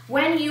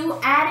when you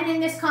added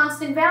in this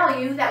constant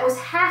value that was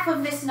half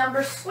of this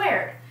number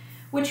squared,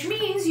 which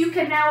means you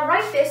can now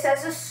write this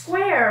as a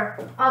square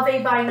of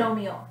a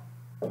binomial.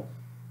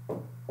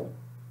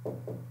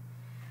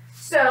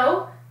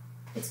 So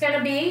it's going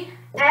to be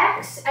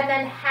x and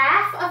then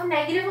half of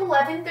negative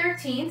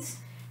 11/13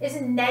 is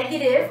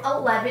negative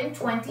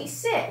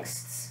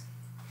 11/26.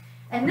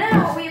 And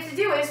now what we have to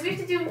do is we have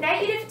to do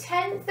negative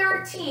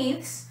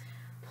 10/13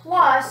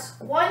 plus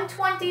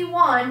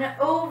 121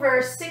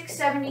 over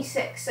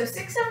 676. So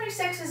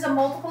 676 is a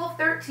multiple of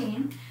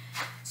 13.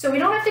 So we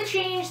don't have to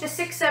change the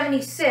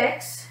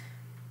 676,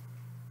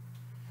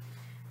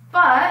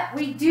 but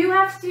we do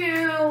have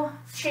to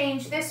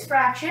change this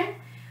fraction.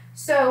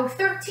 So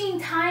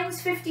 13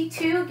 times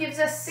 52 gives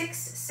us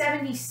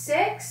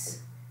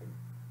 676.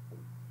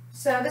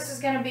 So this is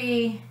going to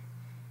be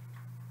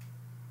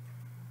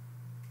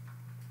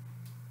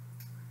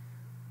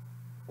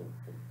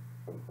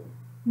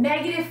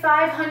negative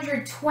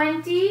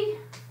 520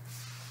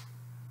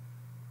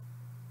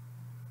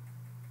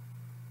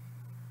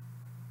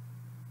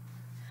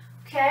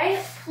 okay,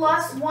 okay,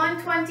 plus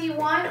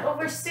 121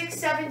 over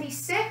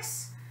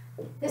 676.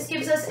 This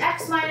gives us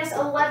x minus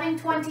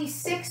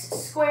 1126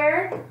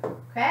 squared,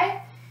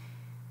 okay?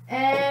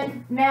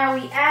 And now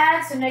we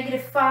add, so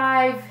negative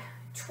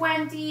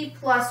 520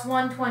 plus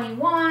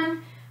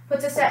 121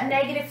 puts us at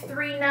negative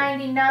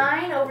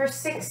 399 over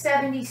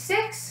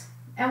 676.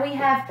 And we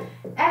have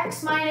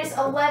x minus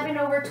 11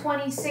 over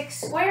 26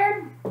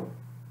 squared.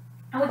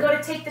 And we go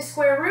to take the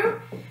square root,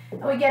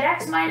 and we get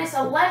x minus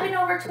 11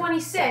 over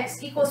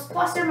 26 equals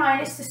plus or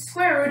minus the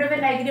square root of a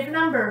negative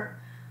number.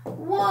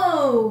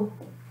 Whoa!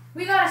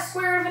 We got a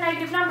square root of a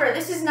negative number.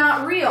 This is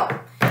not real.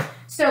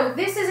 So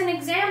this is an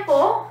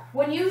example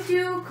when you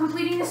do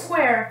completing the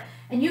square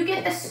and you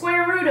get the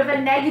square root of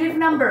a negative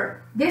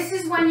number. This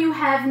is when you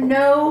have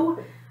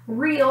no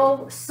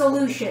real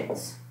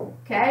solutions,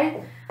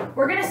 okay?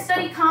 We're going to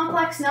study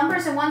complex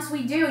numbers, and once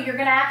we do, you're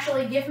going to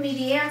actually give me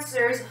the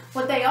answers,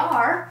 what they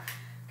are,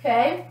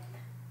 okay?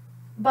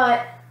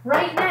 But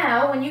right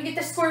now, when you get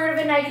the square root of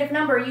a negative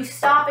number, you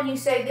stop and you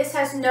say, this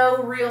has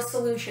no real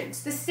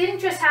solutions. This didn't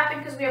just happen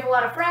because we have a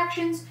lot of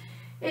fractions.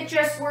 It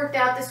just worked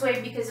out this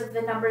way because of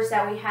the numbers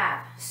that we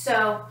have.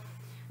 So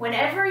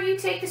whenever you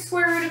take the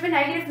square root of a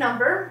negative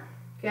number,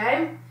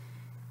 okay,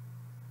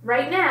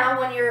 right now,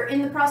 when you're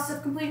in the process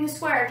of completing the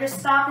square, just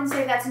stop and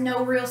say that's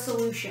no real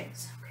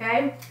solutions,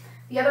 okay?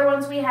 The other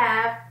ones we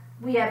have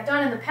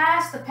done in the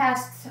past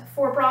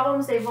 4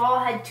 problems, they've all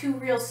had 2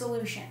 real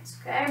solutions,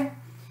 okay?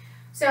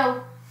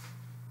 So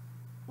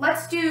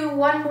let's do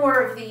one more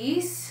of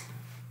these.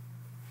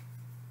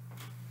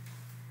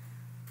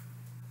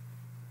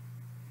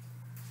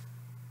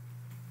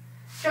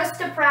 Just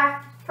to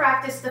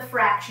practice the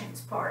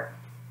fractions part.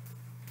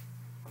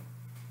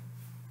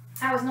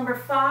 That was number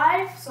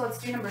 5, so let's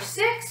do number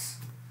 6.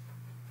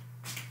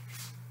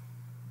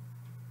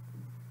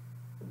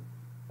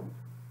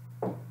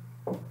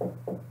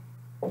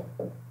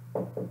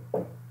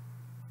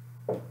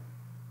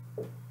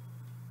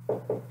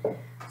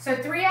 So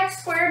 3x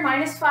squared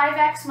minus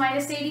 5x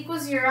minus 8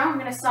 equals 0. I'm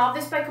going to solve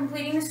this by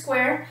completing the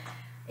square.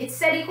 It's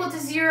set equal to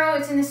 0.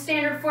 It's in the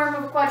standard form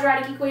of a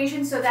quadratic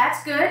equation, so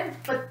that's good.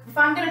 But if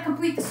I'm going to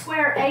complete the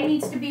square, a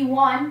needs to be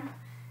 1.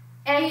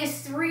 A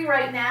is 3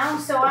 right now,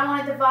 so I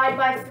want to divide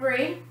by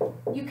 3.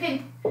 You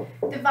can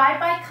divide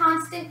by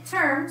constant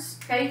terms,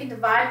 okay? You can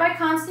divide by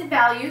constant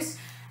values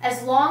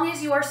as long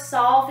as you are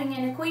solving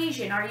an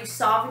equation. Are you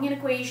solving an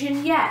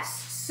equation? Yes.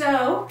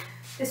 So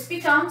this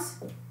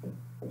becomes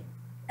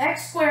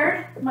x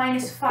squared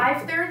minus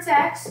 5/3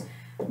 x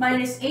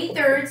minus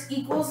 8/3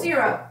 equals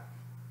 0.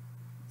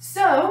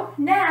 So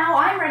now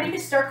I'm ready to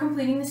start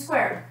completing the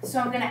square. So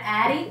I'm going to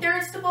add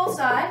 8/3 to both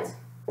sides.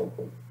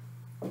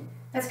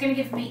 That's going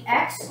to give me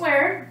x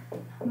squared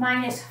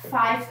minus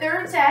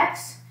 5/3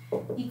 x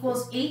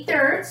equals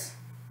 8/3.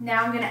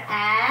 Now I'm going to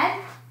add,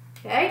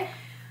 okay?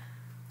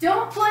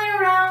 Don't play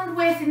around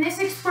with, in this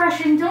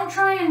expression, don't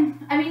try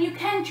and, I mean, you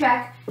can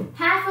check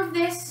half of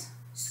this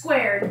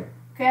squared,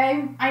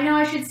 okay? I know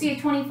I should see a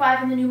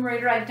 25 in the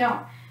numerator, I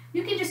don't.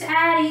 You can just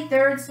add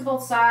 8/3 to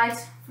both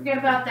sides. Forget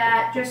about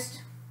that,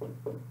 just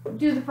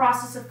do the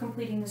process of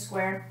completing the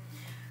square.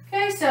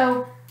 Okay,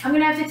 so I'm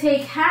going to have to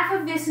take half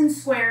of this and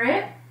square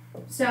it.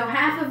 So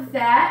half of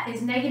that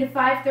is negative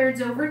 5/3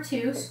 over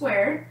 2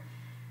 squared.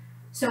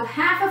 So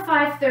half of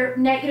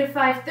negative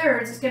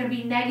 5/3 is going to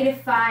be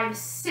negative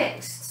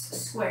 5/6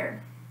 squared.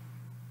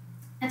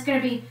 That's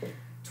going to be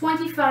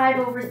 25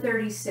 over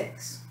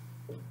 36.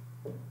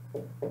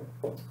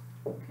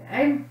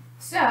 Okay,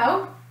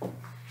 so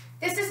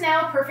this is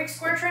now a perfect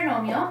square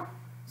trinomial.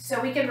 So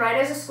we can write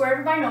it as a square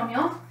root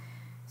binomial.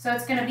 So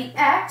it's going to be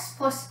x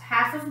plus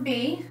half of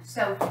b.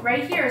 So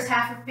right here is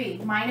half of b,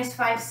 minus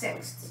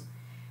 5/6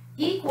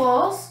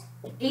 equals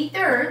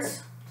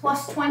 8/3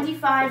 plus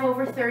 25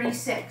 over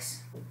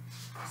 36.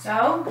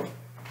 So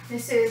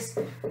this is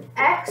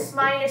x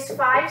minus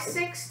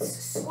 5/6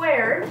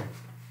 squared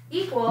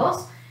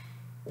equals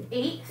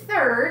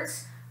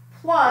 8/3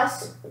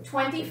 plus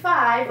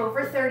 25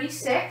 over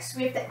 36.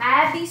 We have to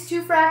add these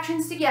two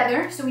fractions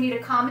together, so we need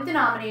a common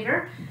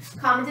denominator.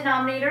 Common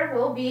denominator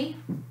will be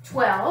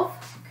 12,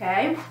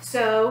 okay?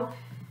 So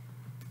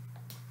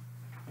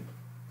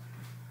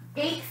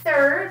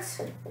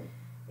 8/3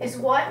 is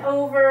what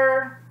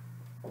over,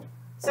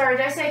 sorry,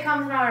 did I say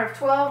common denominator of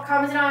 12?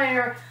 Common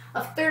denominator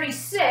of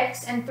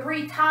 36, and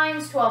 3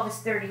 times 12 is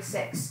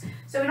 36.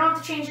 So we don't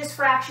have to change this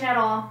fraction at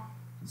all.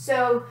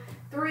 So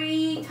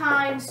 3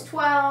 times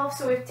 12,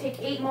 so we take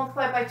 8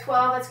 multiplied by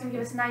 12, that's going to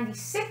give us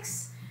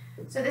 96.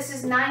 So this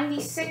is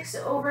 96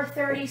 over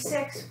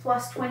 36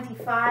 plus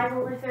 25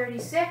 over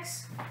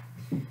 36.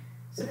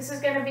 So this is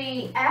going to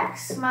be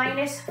x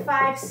minus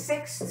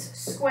 5/6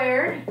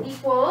 squared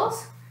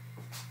equals,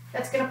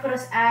 that's going to put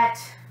us at,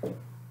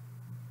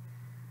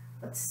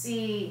 let's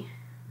see,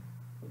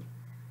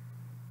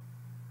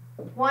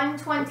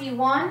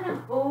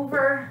 121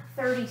 over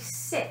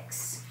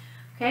 36.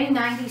 Okay,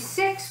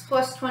 96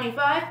 plus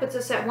 25 puts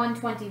us at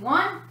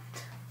 121.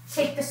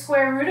 take the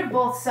square root of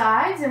both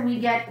sides, and we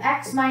get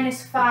x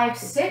minus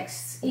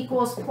 5/6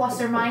 equals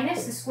plus or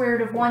minus the square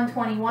root of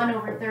 121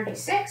 over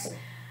 36.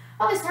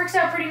 Well, this works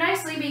out pretty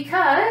nicely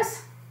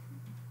because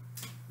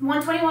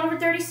 121 over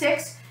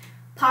 36,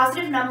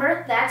 positive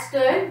number, that's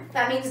good.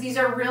 That means these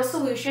are real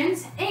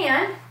solutions.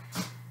 And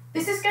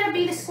this is going to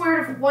be the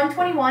square root of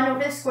 121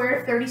 over the square root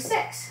of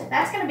 36.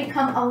 That's going to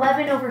become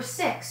 11 over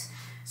 6.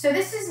 So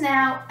this is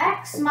now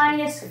x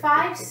minus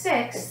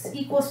 5/6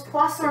 equals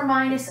plus or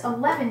minus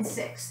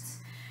 11/6.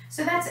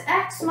 So that's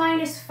x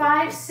minus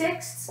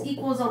 5/6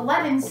 equals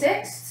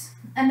 11/6,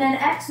 and then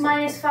x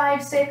minus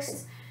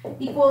 5/6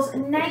 equals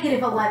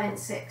negative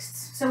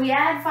 11/6. So we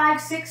add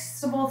 5/6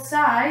 to both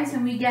sides,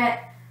 and we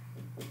get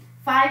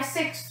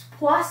 5/6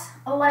 plus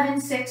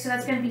 11/6, so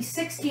that's going to be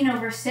 16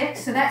 over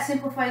 6, so that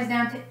simplifies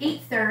down to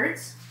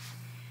 8/3.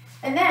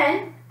 And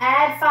then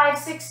add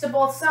 5/6 to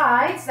both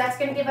sides, that's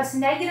going to give us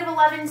negative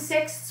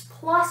 11/6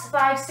 plus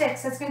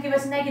 5/6, that's going to give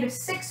us negative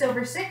 6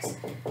 over 6.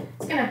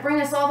 It's going to bring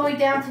us all the way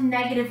down to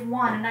negative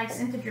 1, a nice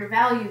integer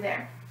value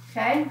there.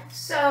 Okay,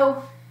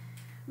 so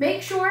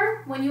make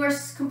sure when you are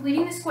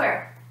completing the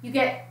square, you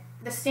get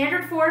the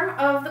standard form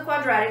of the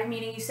quadratic,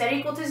 meaning you set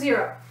equal to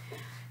 0.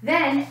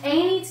 Then a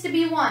needs to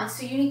be 1,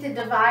 so you need to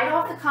divide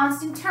off the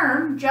constant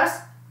term.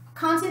 Just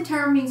constant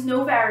term means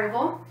no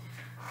variable,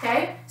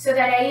 okay, so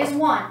that a is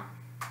 1.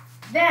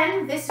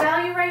 Then this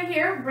value right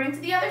here, bring to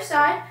the other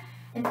side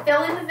and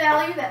fill in the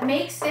value that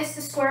makes this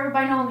the square of a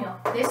binomial.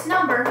 This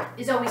number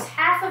is always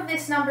half of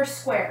this number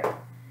squared.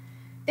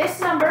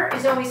 This number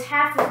is always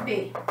half of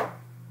b.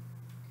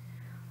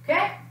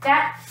 Okay,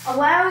 that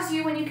allows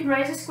you, when you can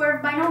write as a square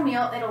of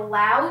binomial, it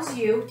allows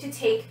you to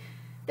take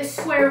the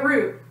square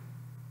root.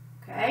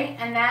 Okay,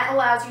 and that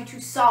allows you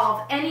to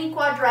solve any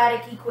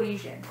quadratic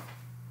equation.